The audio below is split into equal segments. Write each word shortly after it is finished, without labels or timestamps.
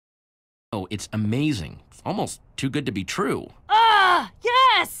Oh, it's amazing. It's almost too good to be true. Ah,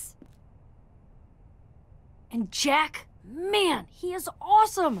 yes! And Jack, man, he is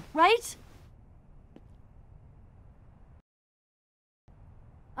awesome, right?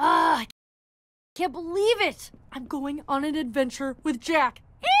 I can't believe it! I'm going on an adventure with Jack.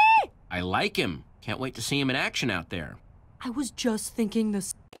 Eee! I like him. Can't wait to see him in action out there. I was just thinking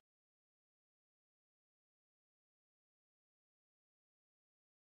this.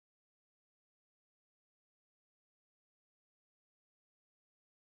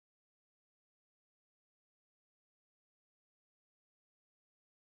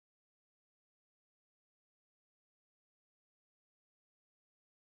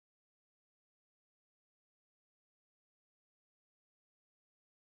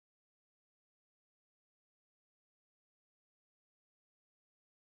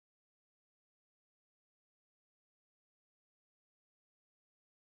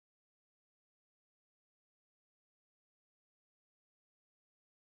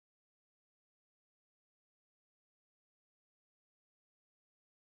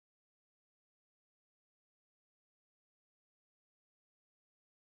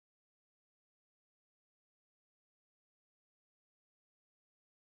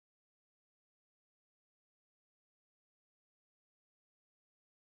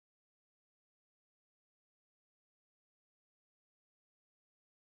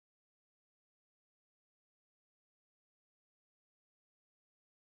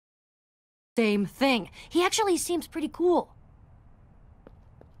 Same thing. He actually seems pretty cool.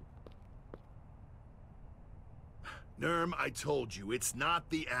 Nurm, I told you, it's not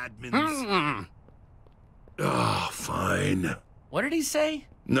the admins. Fine. What did he say?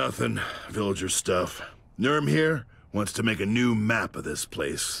 Nothing. Villager stuff. Nurm here wants to make a new map of this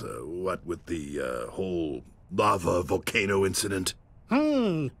place. What with the, whole lava volcano incident.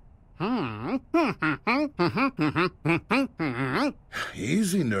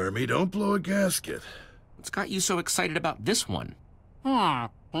 Easy, Nurmy. Don't blow a gasket. What's got you so excited about this one?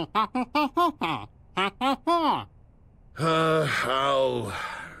 I'll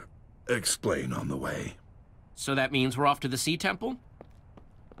explain on the way. So that means we're off to the Sea Temple?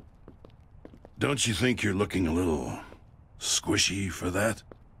 Don't you think you're looking a little squishy for that?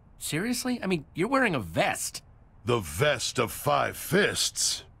 Seriously? I mean, you're wearing a vest. The vest of 5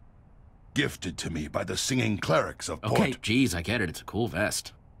 fists. Gifted to me by the singing clerics of Port. Okay, geez, I get it. It's a cool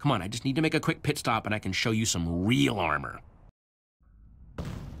vest. Come on, I just need to make a quick pit stop and I can show you some real armor.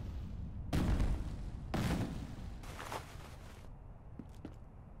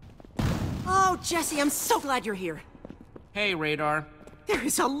 Oh, Jesse, I'm so glad you're here. Hey, Radar. There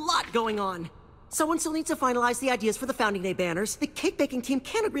is a lot going on. Someone still needs to finalize the ideas for the Founding Day banners. The cake baking team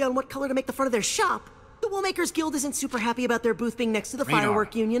can't agree on what color to make the front of their shop. The Woolmakers Guild isn't super happy about their booth being next to the Radar.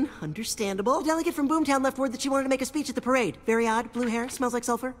 Firework Union. Understandable. The delegate from Boomtown left word that she wanted to make a speech at the parade. Very odd. Blue hair. Smells like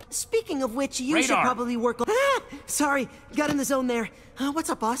sulfur. Speaking of which, you should Radar. probably work... Ah! Sorry. Got in the zone there. What's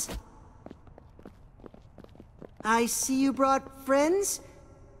up, boss? I see you brought friends?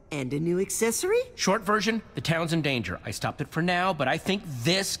 And a new accessory? Short version, the town's in danger. I stopped it for now, but I think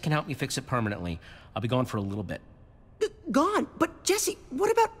this can help me fix it permanently. I'll be gone for a little bit. Gone? But Jesse,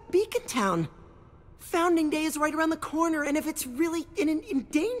 what about Beacon Town? Founding Day is right around the corner, and if it's really in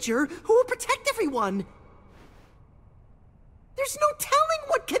danger, who will protect everyone? There's no telling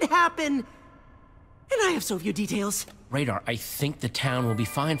what could happen! And I have so few details. Radar, I think the town will be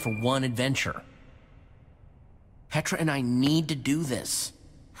fine for one adventure. Petra and I need to do this.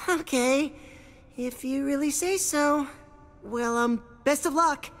 Okay, if you really say so. Well, best of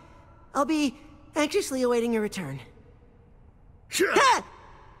luck. I'll be anxiously awaiting your return. Sure.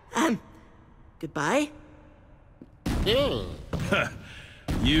 Goodbye.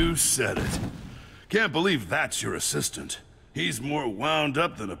 You said it. Can't believe that's your assistant. He's more wound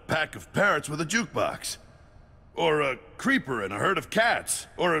up than a pack of parrots with a jukebox. Or a creeper in a herd of cats.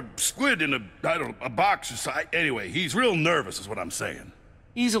 Or a squid in a box or so. Anyway, he's real nervous is what I'm saying.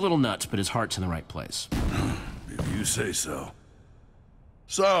 He's a little nuts, but his heart's in the right place. If you say so.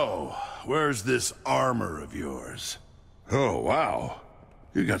 So, where's this armor of yours? Oh, wow.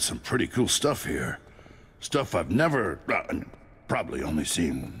 You got some pretty cool stuff here. Stuff I've never, probably only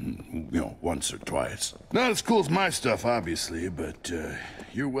seen, once or twice. Not as cool as my stuff, obviously, but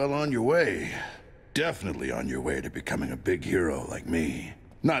you're well on your way. Definitely on your way to becoming a big hero like me.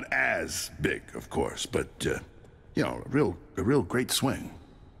 Not as big, of course, but, a real great swing.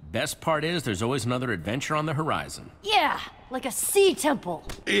 Best part is there's always another adventure on the horizon. Yeah, like a sea temple.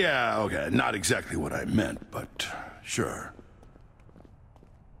 Yeah, okay, not exactly what I meant, but sure.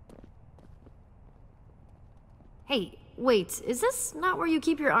 Hey, Wait, is this not where you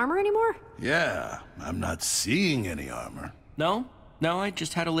keep your armor anymore? Yeah, I'm not seeing any armor. No? No, I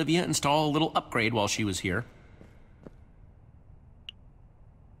just had Olivia install a little upgrade while she was here.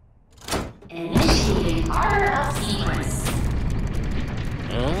 Initiating order of sequence.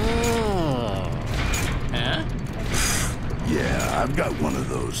 Oh. Huh? Yeah, I've got one of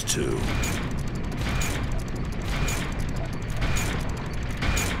those too.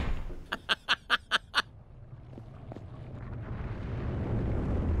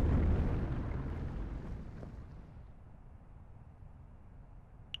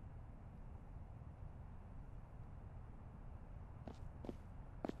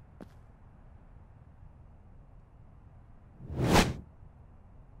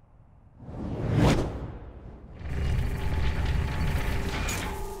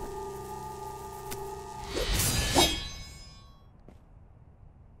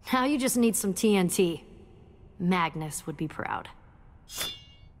 Now you just need some TNT. Magnus would be proud.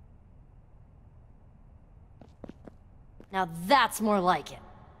 Now that's more like it.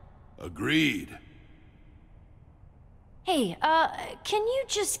 Agreed. Hey, can you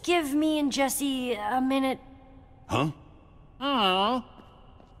just give me and Jesse a minute? Huh? Aww.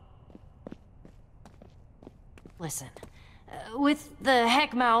 Listen, with the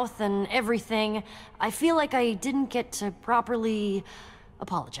heck mouth and everything, I feel like I didn't get to properly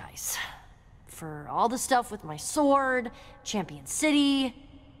apologize for all the stuff with my sword, Champion City.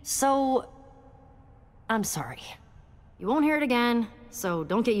 So, I'm sorry. You won't hear it again, so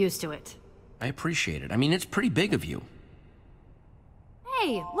don't get used to it. I appreciate it. I mean, it's pretty big of you.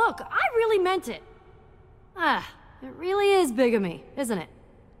 Hey, look, I really meant it. It really is big of me, isn't it?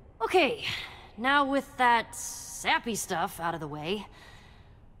 Okay, now with that sappy stuff out of the way,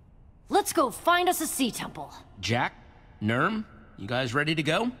 let's go find us a sea temple. Jack? Nurm? You guys ready to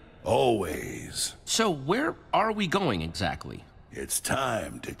go? Always. So, where are we going exactly? It's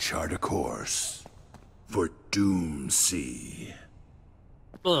time to chart a course for Doomsea.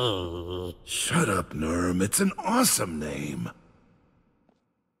 Shut up, Nurm. It's an awesome name.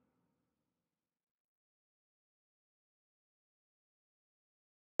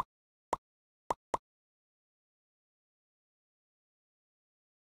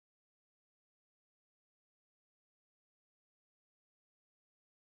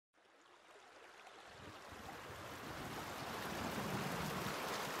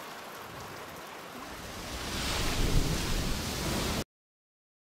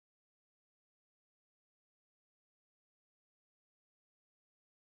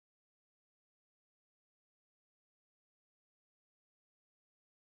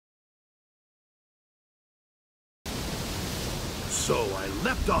 So I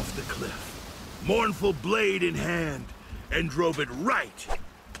leapt off the cliff, mournful blade in hand, and drove it right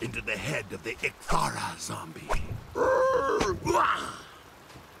into the head of the Ikthara zombie.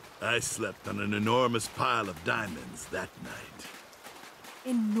 I slept on an enormous pile of diamonds that night.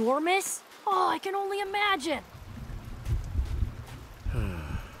 Enormous? Oh, I can only imagine.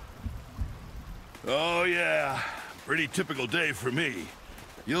 Oh yeah, pretty typical day for me.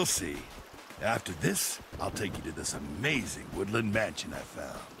 You'll see. After this, I'll take you to this amazing woodland mansion I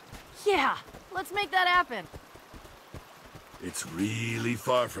found. Yeah, let's make that happen. It's really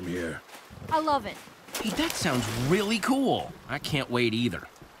far from here. I love it. Hey, that sounds really cool. I can't wait either.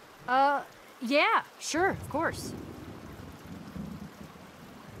 Yeah, sure, of course.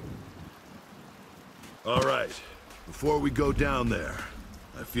 All right, before we go down there,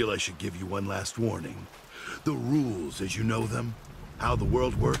 I feel I should give you one last warning. The rules as you know them, how the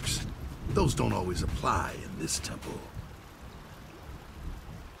world works, those don't always apply in this temple.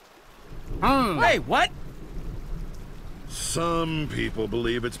 Hey, what? Some people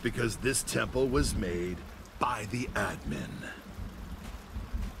believe it's because this temple was made by the admin.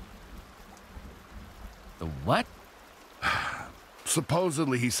 The what?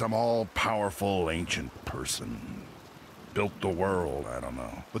 Supposedly he's some all-powerful ancient person. Built the world, I don't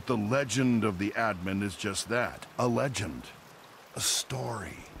know. But the legend of the admin is just that. A legend. A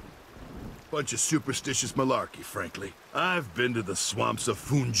story. Bunch of superstitious malarkey, frankly. I've been to the swamps of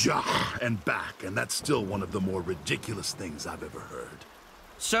Funja and back, and that's still one of the more ridiculous things I've ever heard.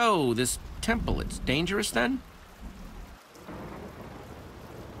 So, this temple, it's dangerous then?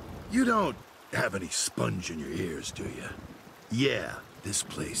 You don't have any sponge in your ears, do you? Yeah, this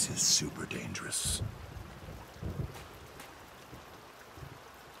place is super dangerous.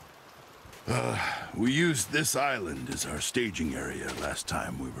 We used this island as our staging area last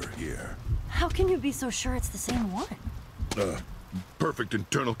time we were here. How can you be so sure it's the same one? Perfect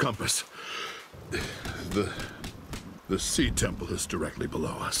internal compass. The sea temple is directly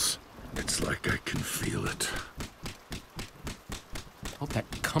below us. It's like I can feel it. Hope that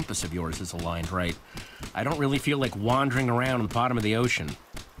compass of yours is aligned right. I don't really feel like wandering around on the bottom of the ocean.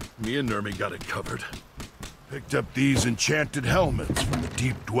 Me and Nermi got it covered. Picked up these enchanted helmets from the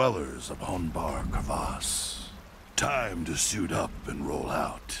deep dwellers of Honbar Crevasse. Time to suit up and roll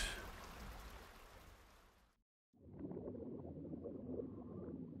out.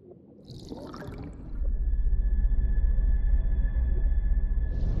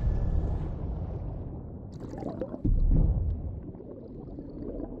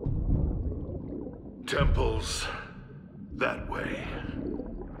 Temples that way.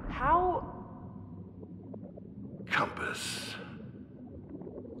 How? Compass.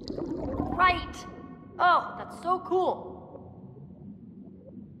 Right! Oh, that's so cool.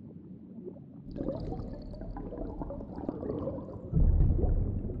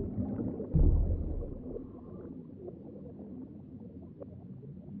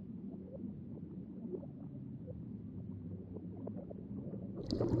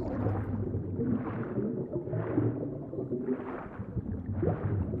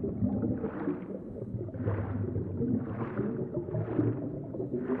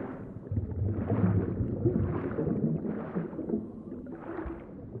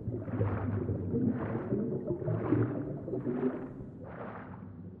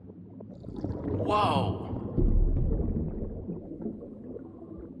 Whoa!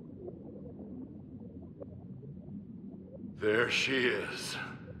 There she is.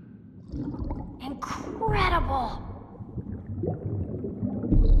 Incredible!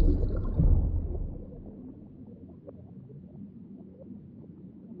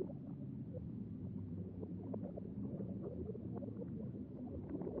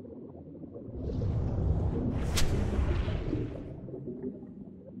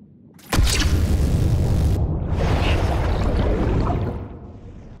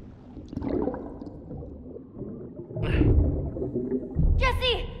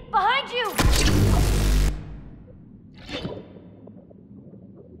 Jesse! Behind you!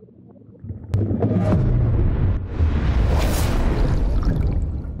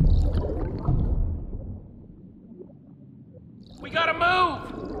 We gotta move!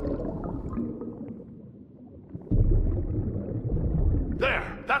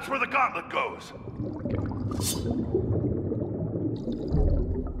 There! That's where the gauntlet goes!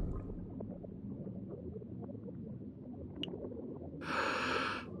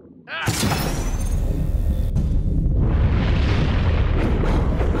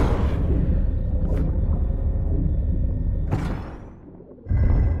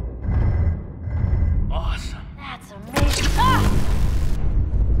 Awesome. That's amazing. Ah!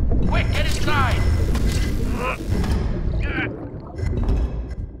 Quick, get inside!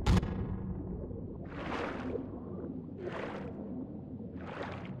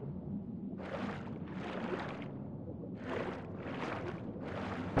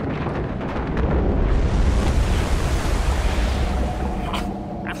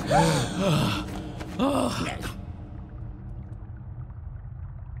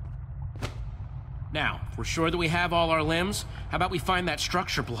 Now, if we're sure that we have all our limbs, how about we find that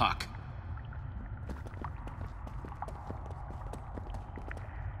structure block?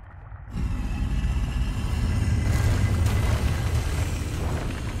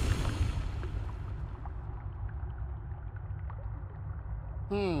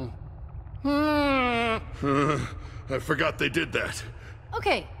 I forgot they did that.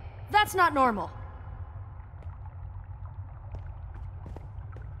 Okay, that's not normal.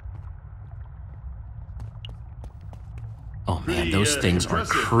 Oh man, Pretty, those things are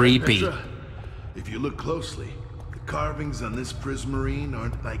impressive, creepy. Petra. If you look closely, the carvings on this prismarine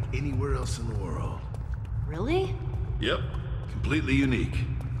aren't like anywhere else in the world. Really? Yep, completely unique.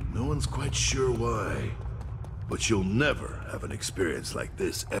 No one's quite sure why. But you'll never have an experience like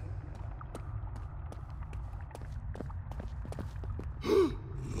this.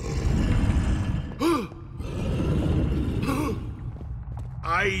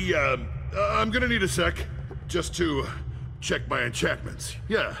 I'm gonna need a sec, just to check my enchantments.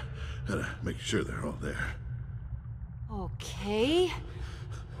 Yeah, make sure they're all there. Okay.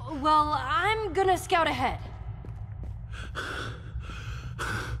 Well, I'm gonna scout ahead.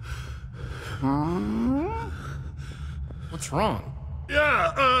 What's wrong?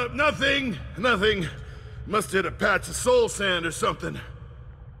 Yeah, nothing. Must hit a patch of soul sand or something.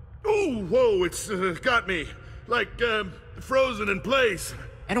 Ooh, whoa, it's got me. Like, frozen in place.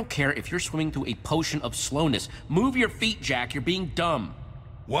 I don't care if you're swimming through a potion of slowness. Move your feet, Jack. You're being dumb.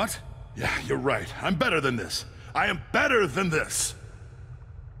 What? Yeah, you're right. I'm better than this. I am better than this.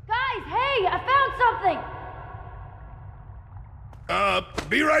 Guys, hey, I found something!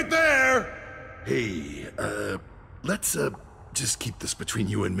 Be right there! Hey, let's just keep this between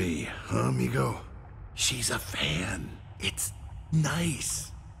you and me, huh, amigo? She's a fan. It's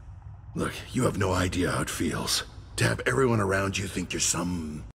nice. Look, you have no idea how it feels to have everyone around you think you're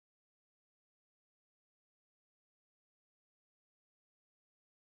some...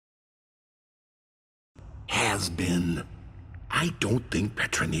 has been. I don't think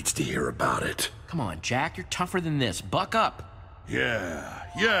Petra needs to hear about it. Come on, Jack, you're tougher than this. Buck up.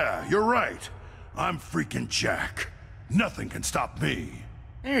 Yeah, you're right. I'm freaking Jack. Nothing can stop me.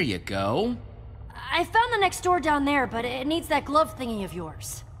 There you go. I found the next door down there, but it needs that glove thingy of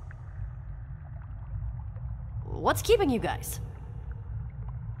yours. What's keeping you guys?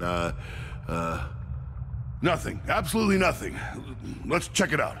 Nothing. Absolutely nothing. Let's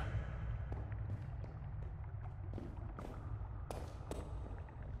check it out.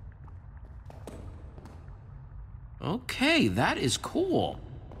 Okay, that is cool.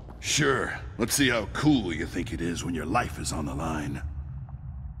 Sure. Let's see how cool you think it is when your life is on the line.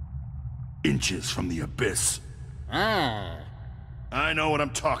 Inches from the abyss. I know what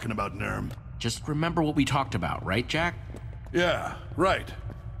I'm talking about, Nurm. Just remember what we talked about, right, Jack? Yeah, right.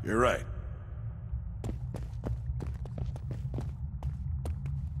 You're right.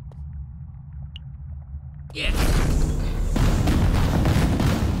 Yeah.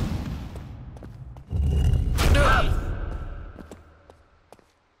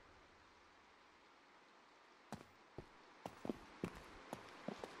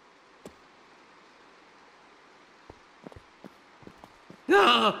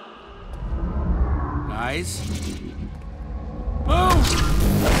 Guys? Move!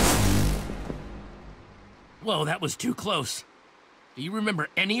 Whoa, that was too close. Do you remember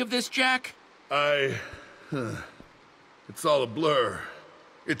any of this, Jack? It's all a blur.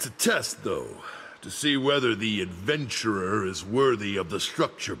 It's a test, though, to see whether the adventurer is worthy of the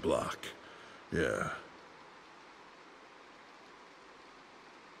structure block. Yeah.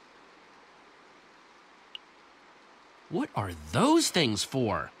 What are those things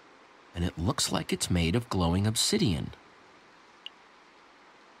for? And it looks like it's made of glowing obsidian.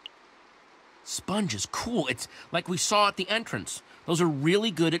 Sponge is cool. It's like we saw at the entrance. Those are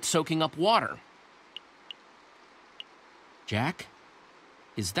really good at soaking up water. Jack?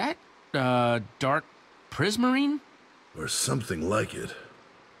 Is that, dark prismarine? Or something like it.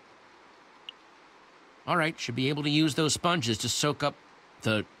 All right, should be able to use those sponges to soak up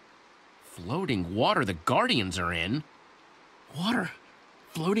the floating water the Guardians are in. Water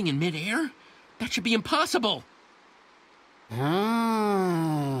floating in midair? That should be impossible.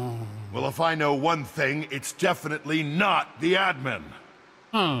 Well, if I know one thing, it's definitely not the admin.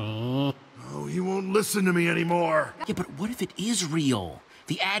 Oh, he won't listen to me anymore. Yeah, but what if it is real?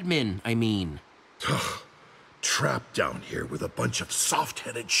 The admin, I mean. Trapped down here with a bunch of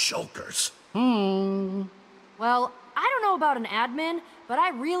soft-headed shulkers. Well, I don't know about an admin, but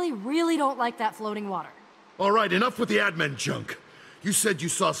I really, really don't like that floating water. All right, enough with the admin junk. You said you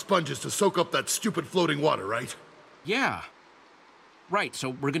saw sponges to soak up that stupid floating water, right? Yeah. Right, so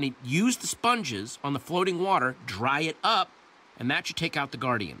we're gonna use the sponges on the floating water, dry it up, and that should take out the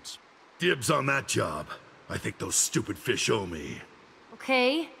Guardians. Dibs on that job. I think those stupid fish owe me.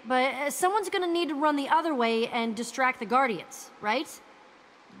 Okay, but someone's gonna need to run the other way and distract the Guardians, right?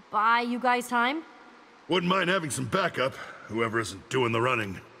 Buy you guys time? Wouldn't mind having some backup, whoever isn't doing the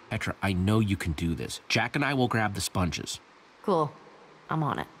running. Petra, I know you can do this. Jack and I will grab the sponges. Cool. I'm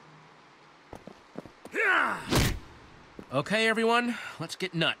on it. Okay, everyone, let's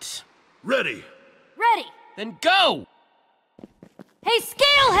get nuts. Ready! Ready! Then go! Hey,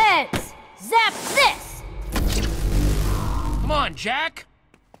 Scaleheads! Zap this! Come on, Jack!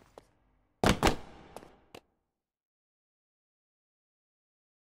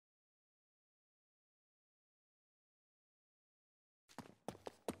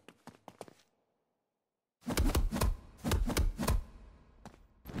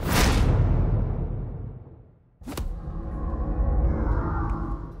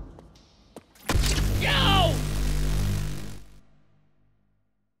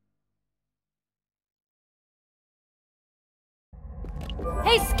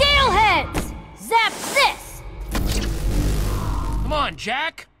 Hey, Scaleheads! Zap this! Come on,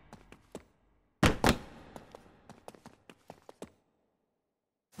 Jack!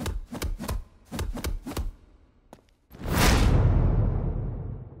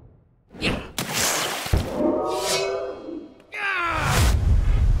 Yeah.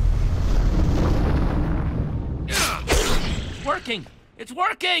 It's working! It's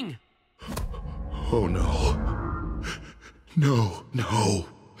working! Oh no. No, no.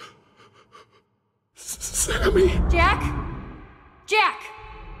 Sammy? Jack? Jack!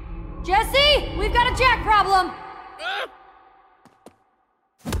 Jesse! We've got a Jack problem!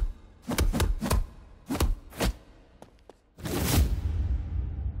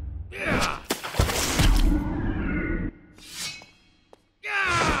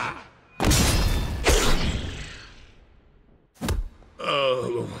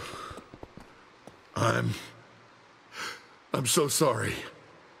 I'm so sorry.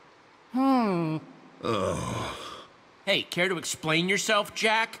 Hey, care to explain yourself,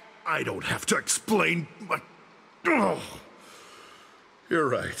 Jack? I don't have to explain, but... Oh, you're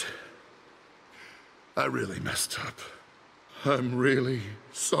right. I really messed up. I'm really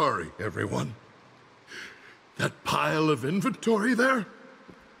sorry, everyone. That pile of inventory there?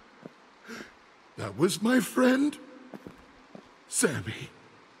 That was my friend, Sammy.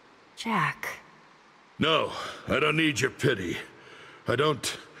 Jack. No, I don't need your pity. I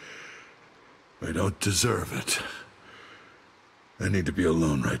don't deserve it. I need to be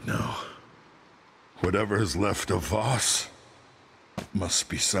alone right now. Whatever is left of Voss must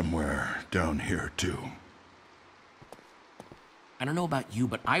be somewhere down here, too. I don't know about you,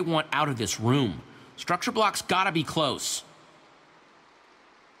 but I want out of this room. Structure block's gotta be close.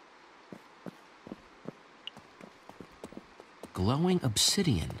 Glowing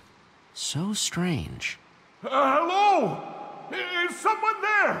obsidian. So strange. Hello? Is someone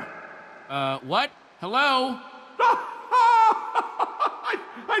there? What? Hello?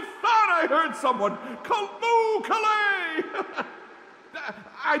 I thought I heard someone. Kalu Kalay!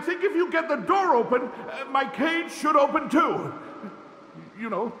 I think if you get the door open, my cage should open too. You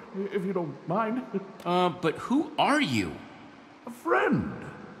know, if you don't mind. But who are you? A friend.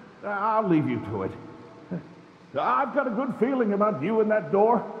 I'll leave you to it. I've got a good feeling about you and that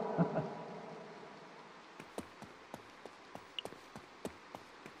door.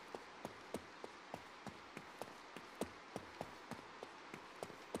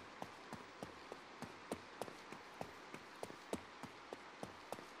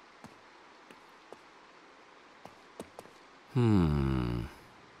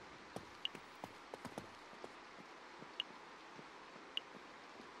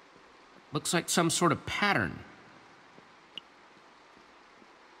 Looks like some sort of pattern.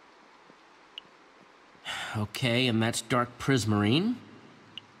 Okay, and that's dark prismarine.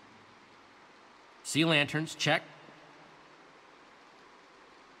 Sea lanterns, check.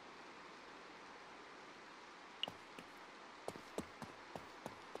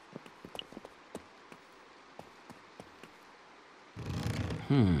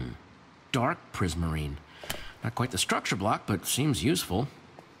 Dark prismarine. Not quite the structure block, but seems useful.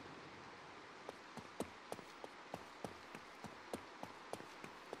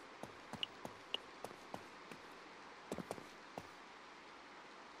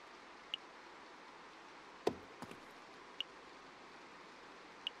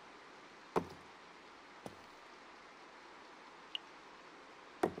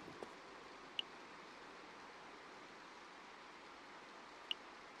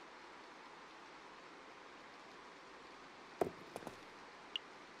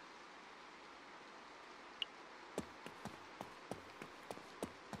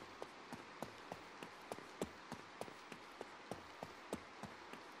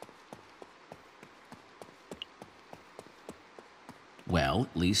 Well,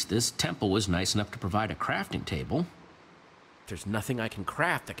 at least this temple was nice enough to provide a crafting table. There's nothing I can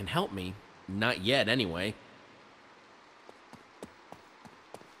craft that can help me. Not yet, anyway.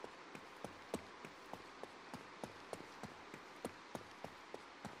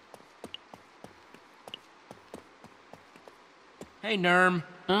 Hey, Nurm.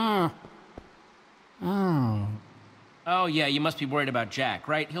 Oh, yeah, you must be worried about Jack,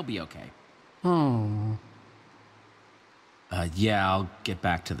 right? He'll be okay. Yeah, I'll get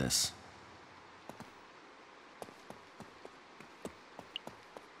back to this.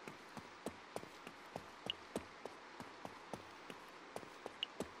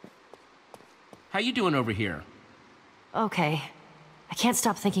 How you doing over here? Okay. I can't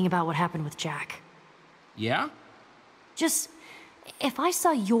stop thinking about what happened with Jack. Yeah? Just, if I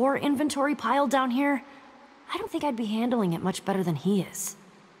saw your inventory pile down here, I don't think I'd be handling it much better than he is.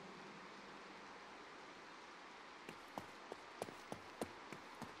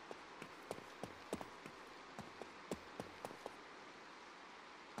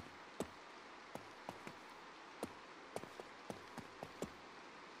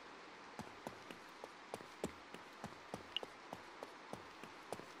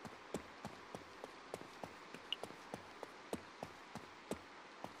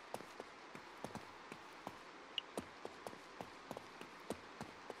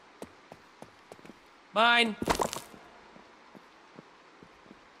 Mine.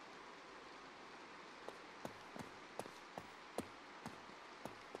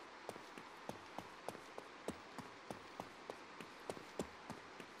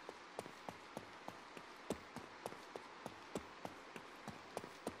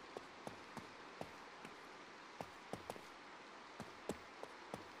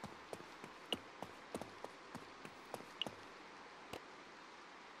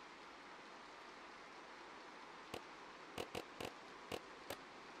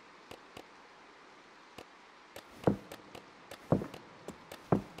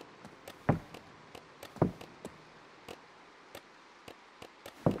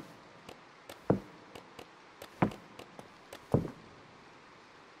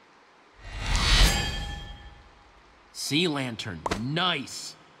 sea lantern.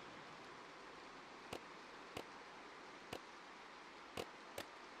 Nice.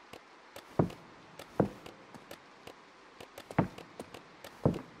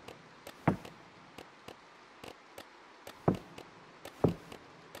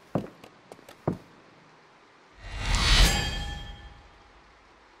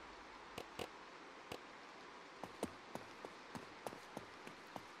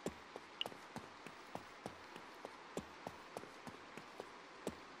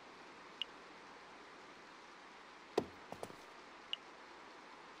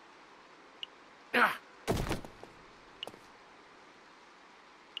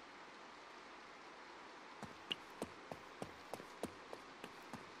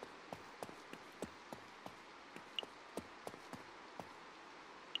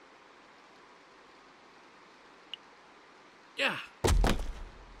 Yeah.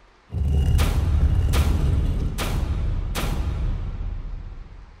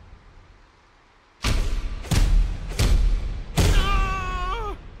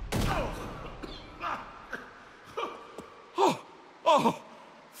 Oh,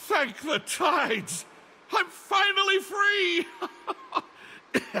 thank the tides! I'm finally free!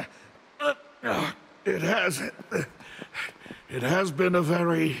 It has been a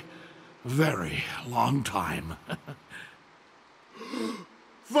very, very long time.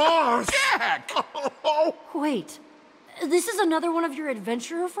 Voss! Jack! Oh, Wait, this is another one of your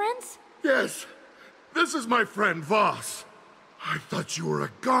adventurer friends? Yes, this is my friend Voss. I thought you were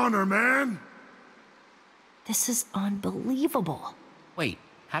a goner, man. This is unbelievable. Wait,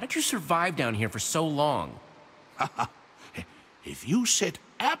 how did you survive down here for so long? If you sit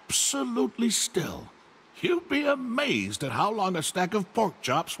absolutely still, you'll be amazed at how long a stack of pork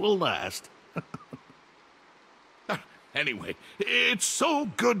chops will last. Anyway, it's so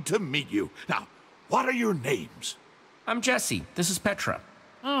good to meet you. Now, what are your names? I'm Jesse. This is Petra.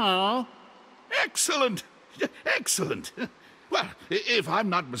 Oh, excellent. Excellent. Well, if I'm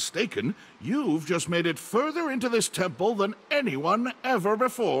not mistaken, you've just made it further into this temple than anyone ever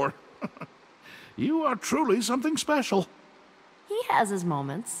before. You are truly something special. He has his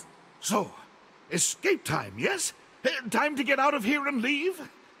moments. So, escape time, yes? Time to get out of here and leave?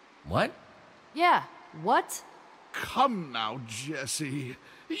 What? Yeah, what? Come now, Jesse.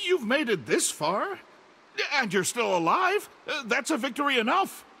 You've made it this far. And you're still alive. That's a victory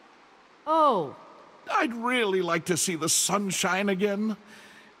enough. Oh. I'd really like to see the sunshine again.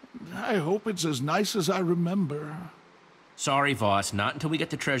 I hope it's as nice as I remember. Sorry, Voss, not until we get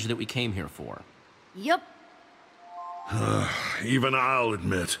the treasure that we came here for. Yep. Even I'll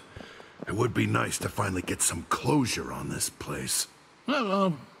admit, it would be nice to finally get some closure on this place.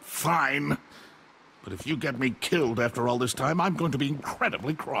 Fine. But if you get me killed after all this time, I'm going to be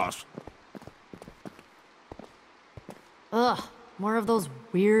incredibly cross. Ugh, more of those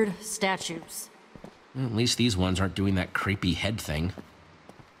weird statues. At least these ones aren't doing that creepy head thing.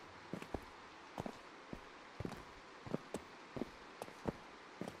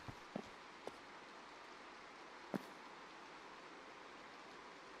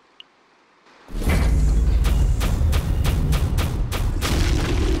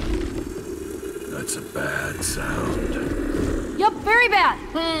 That's a bad sound. Yup, very bad.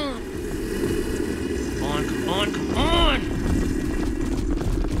 Come on, come on, come on!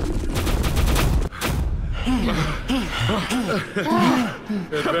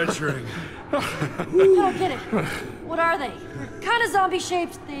 Adventuring. I don't get it. What are they? They're kind of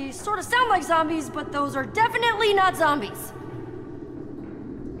zombie-shaped. They sort of sound like zombies, but those are definitely not zombies.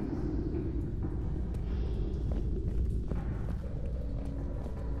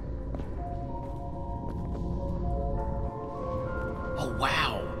 Oh,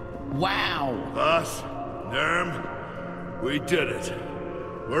 wow. Wow. Us, Nurm, we did it.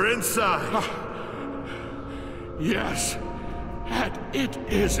 We're inside. Yes, and it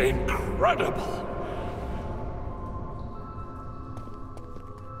is incredible.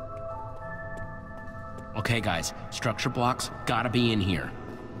 Okay, guys, structure blocks gotta be in here.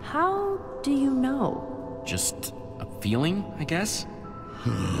 How do you know? Just a feeling, I guess?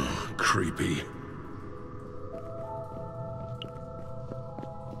 Creepy.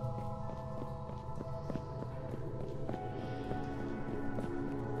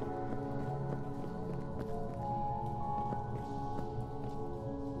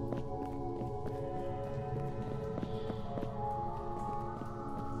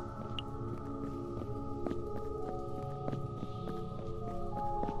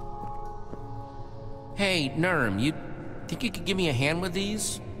 Hey, Nurm, you think you could give me a hand with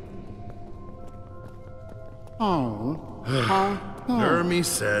these? Nurmy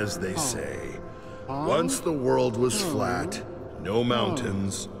says they say. Once the world was flat, no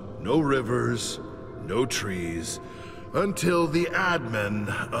mountains, no rivers, no trees, until the Admin,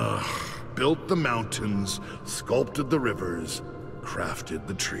 built the mountains, sculpted the rivers, crafted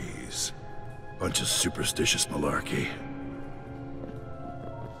the trees. Bunch of superstitious malarkey.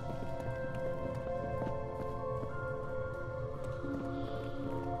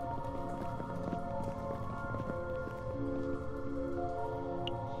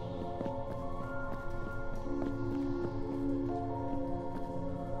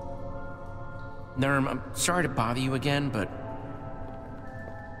 Nurm, I'm sorry to bother you again, but...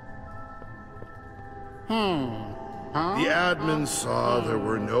 The Admin saw there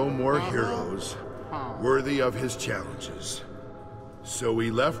were no more heroes worthy of his challenges. So he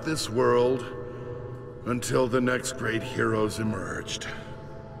left this world until the next great heroes emerged.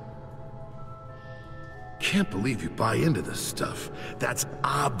 Can't believe you buy into this stuff. That's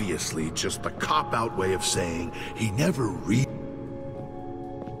obviously just the cop-out way of saying he never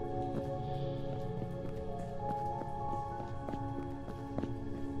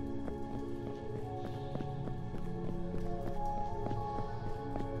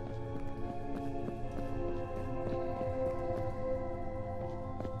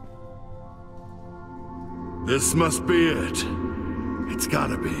This must be it. It's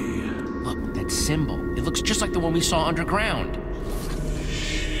gotta be. Look, that symbol. It looks just like the one we saw underground.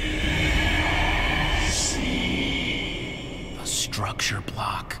 The structure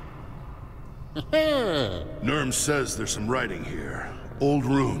block. Nurm says there's some writing here. Old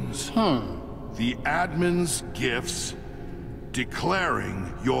runes. The Admin's gifts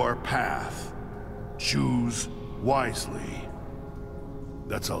declaring your path. Choose wisely.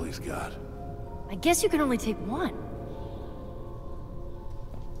 That's all he's got. I guess you can only take one.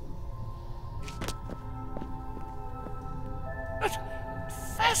 That's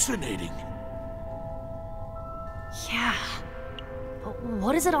fascinating. Yeah. But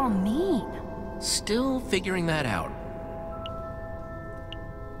what does it all mean? Still figuring that out.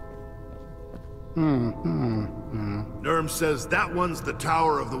 Nurm says that one's the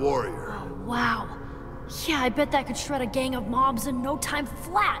Tower of the Warrior. Oh, wow. Yeah, I bet that could shred a gang of mobs in no time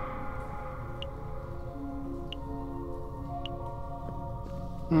flat.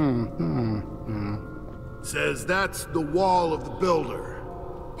 Says that's the Wall of the Builder.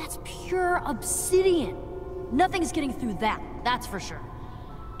 That's pure obsidian. Nothing's getting through that, that's for sure.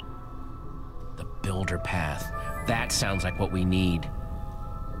 The Builder Path. That sounds like what we need.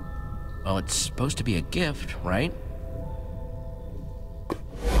 Well, it's supposed to be a gift, right?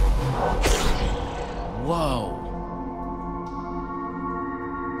 Whoa.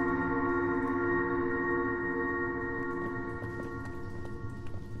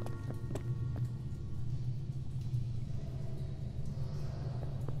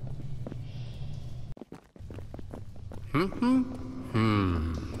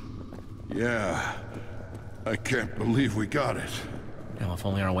 Yeah. I can't believe we got it. Now, if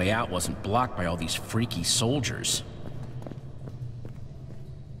only our way out wasn't blocked by all these freaky soldiers.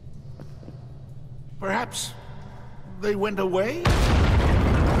 Perhaps they went away?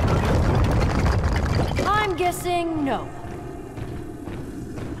 I'm guessing no.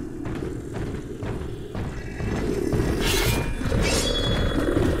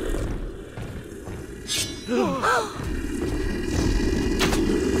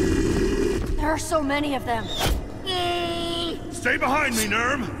 There are so many of them. Stay behind me,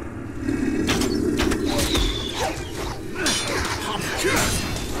 Nurm!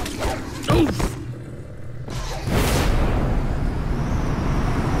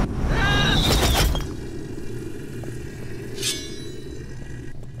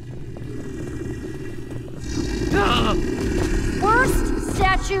 Worst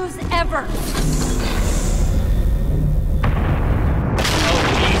statues ever.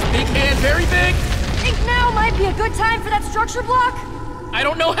 Big hand, very big! Think now might be a good time for that structure block? I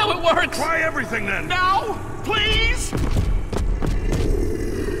don't know how it works! Try everything then! Now, please!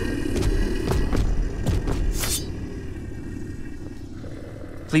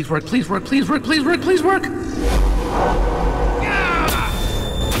 Please work, please work, please work, please work, please work!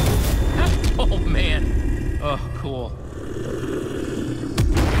 Oh, man. Oh, cool.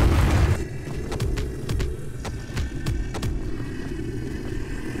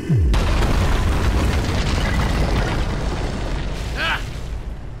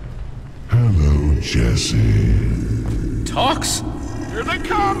 Hello, Jesse. Talks? Here they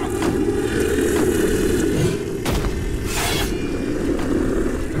come!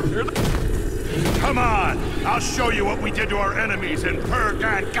 Come on! I'll show you what we did to our enemies in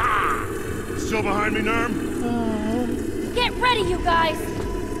Perganka! Still behind me, Nurm? Get ready, you guys!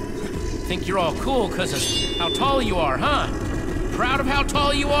 think you're all cool because of how tall you are, huh? Proud of how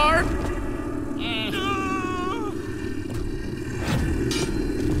tall you are?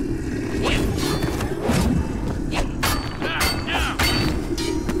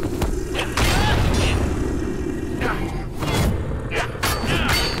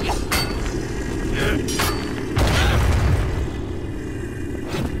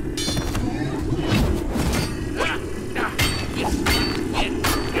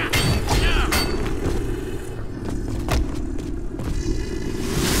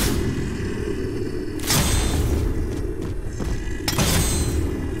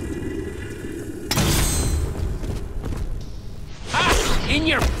 In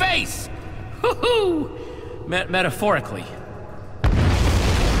your face! Hoo-hoo! Metaphorically.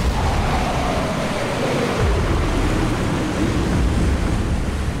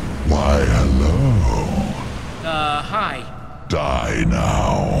 Why, hello. Hi. Die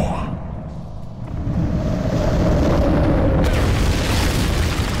now.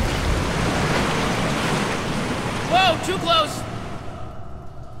 Whoa, too close!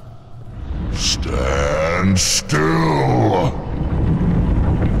 Stand still.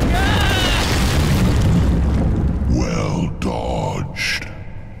 Well dodged.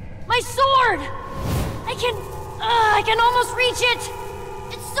 My sword! I can almost reach it!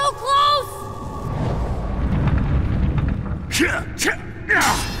 It's so close!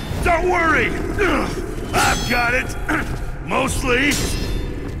 Don't worry! I've got it! Mostly.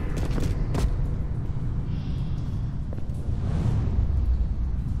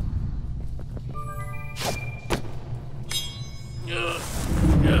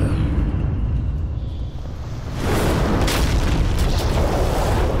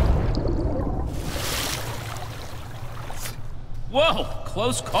 Whoa,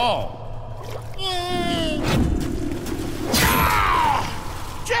 close call.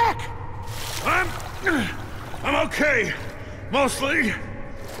 Jack! I'm okay. Mostly.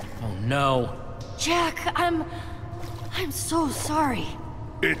 Oh no. Jack, I'm so sorry.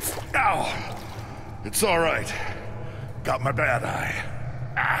 It's all right. Got my bad eye.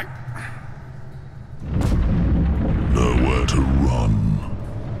 Nowhere to run.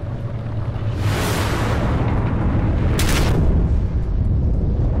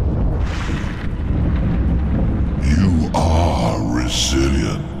 You are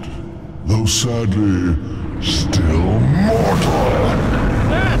resilient, though sadly still mortal.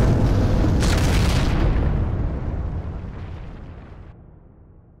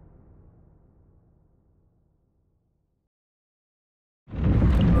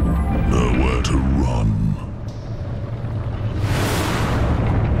 Nowhere to run.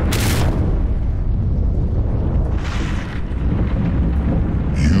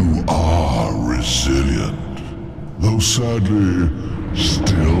 You are resilient, though sadly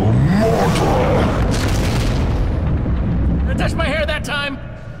still mortal. Touched my hair that time.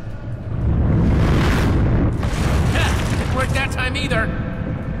 Didn't work that time either.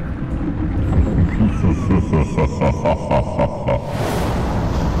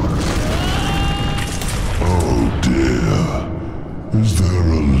 Oh dear, is there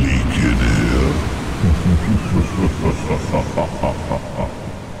a leak in here?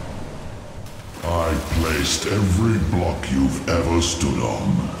 I placed every block you've ever stood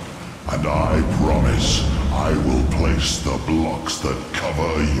on, and I promise I will place the blocks that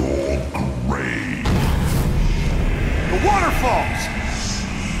cover your grave. The waterfalls!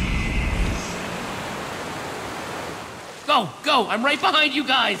 Go! I'm right behind you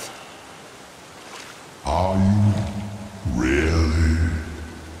guys! Are you really?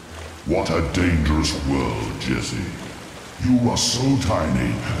 What a dangerous world, Jesse. You are so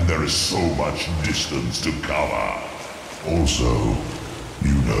tiny, and there is so much distance to cover. Also,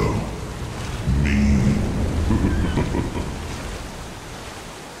 you know, me.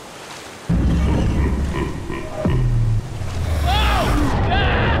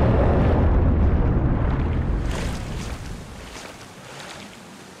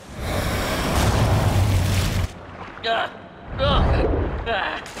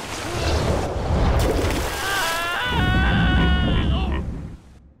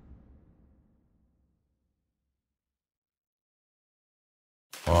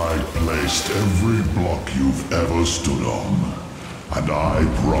 I placed every block you've ever stood on, and I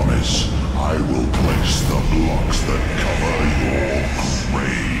promise I will place the blocks that cover your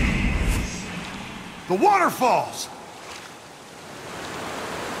grave. The waterfalls!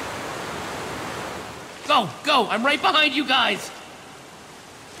 Go! I'm right behind you guys!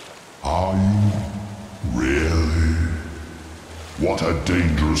 Are you really? What a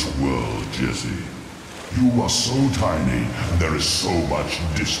dangerous world, Jesse. You are so tiny, and there is so much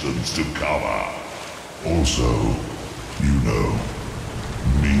distance to cover. Also, you know,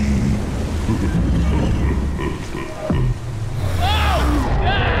 me.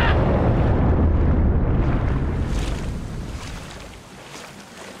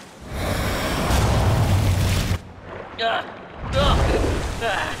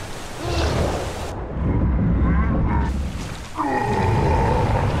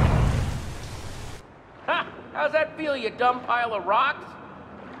 Ha! How's that feel, you dumb pile of rocks?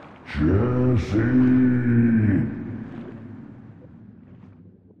 Jesse!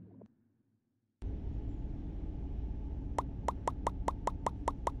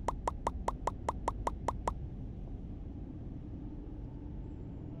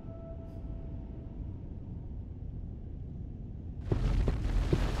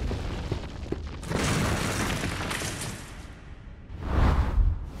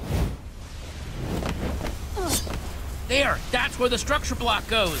 There! That's where the structure block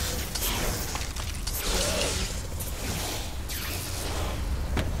goes!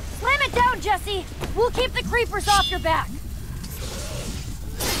 Slam it down, Jesse! We'll keep the creepers off your back!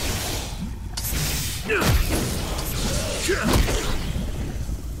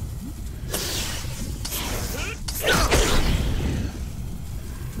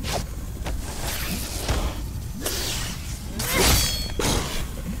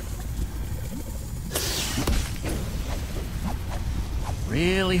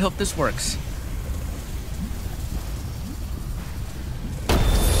 Really hope this works.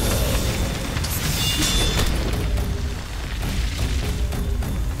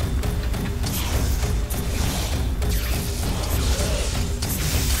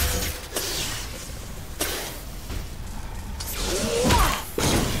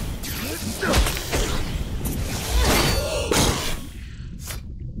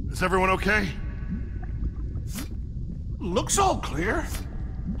 Is everyone okay? Looks all clear.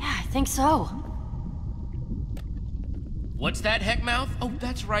 Yeah, I think so. What's that, Heckmouth? Oh,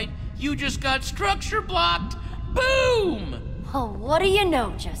 that's right. You just got structure blocked. Boom! Oh, what do you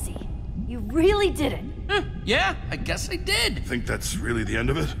know, Jesse? You really did it. Yeah, I guess I did. Think that's really the end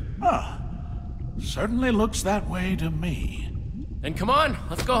of it? Certainly looks that way to me. Then come on,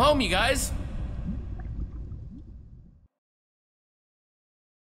 let's go home, you guys.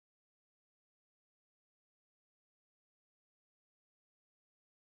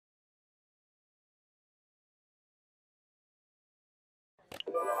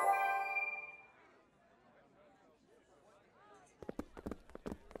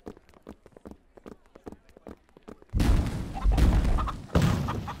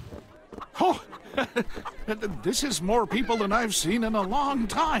 Oh, this is more people than I've seen in a long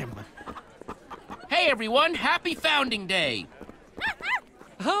time. Hey everyone, happy Founding Day!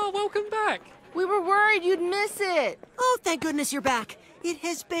 Oh, welcome back. We were worried you'd miss it. Oh, thank goodness you're back. It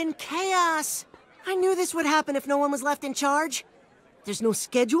has been chaos. I knew this would happen if no one was left in charge. There's no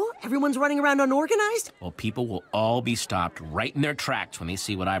schedule? Everyone's running around unorganized? Well, people will all be stopped right in their tracks when they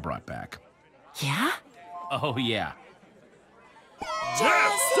see what I brought back. Yeah? Oh, yeah.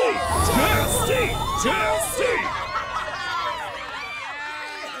 Jesse! Jesse! Jesse!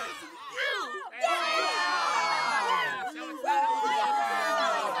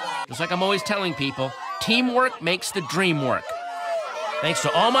 Just like I'm always telling people, teamwork makes the dream work. Thanks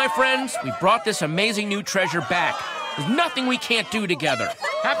to all my friends, we brought this amazing new treasure back. There's nothing we can't do together.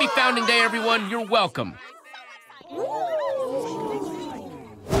 Happy Founding Day, everyone. You're welcome.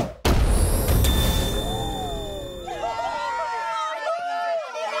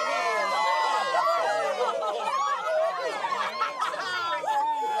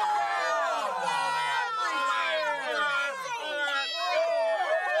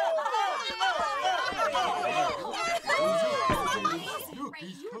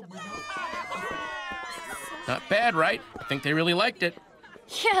 Not bad, right? I think they really liked it.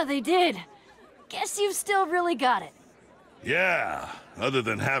 Yeah, they did. Guess you've still really got it. Yeah, other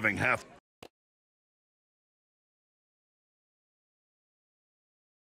than having half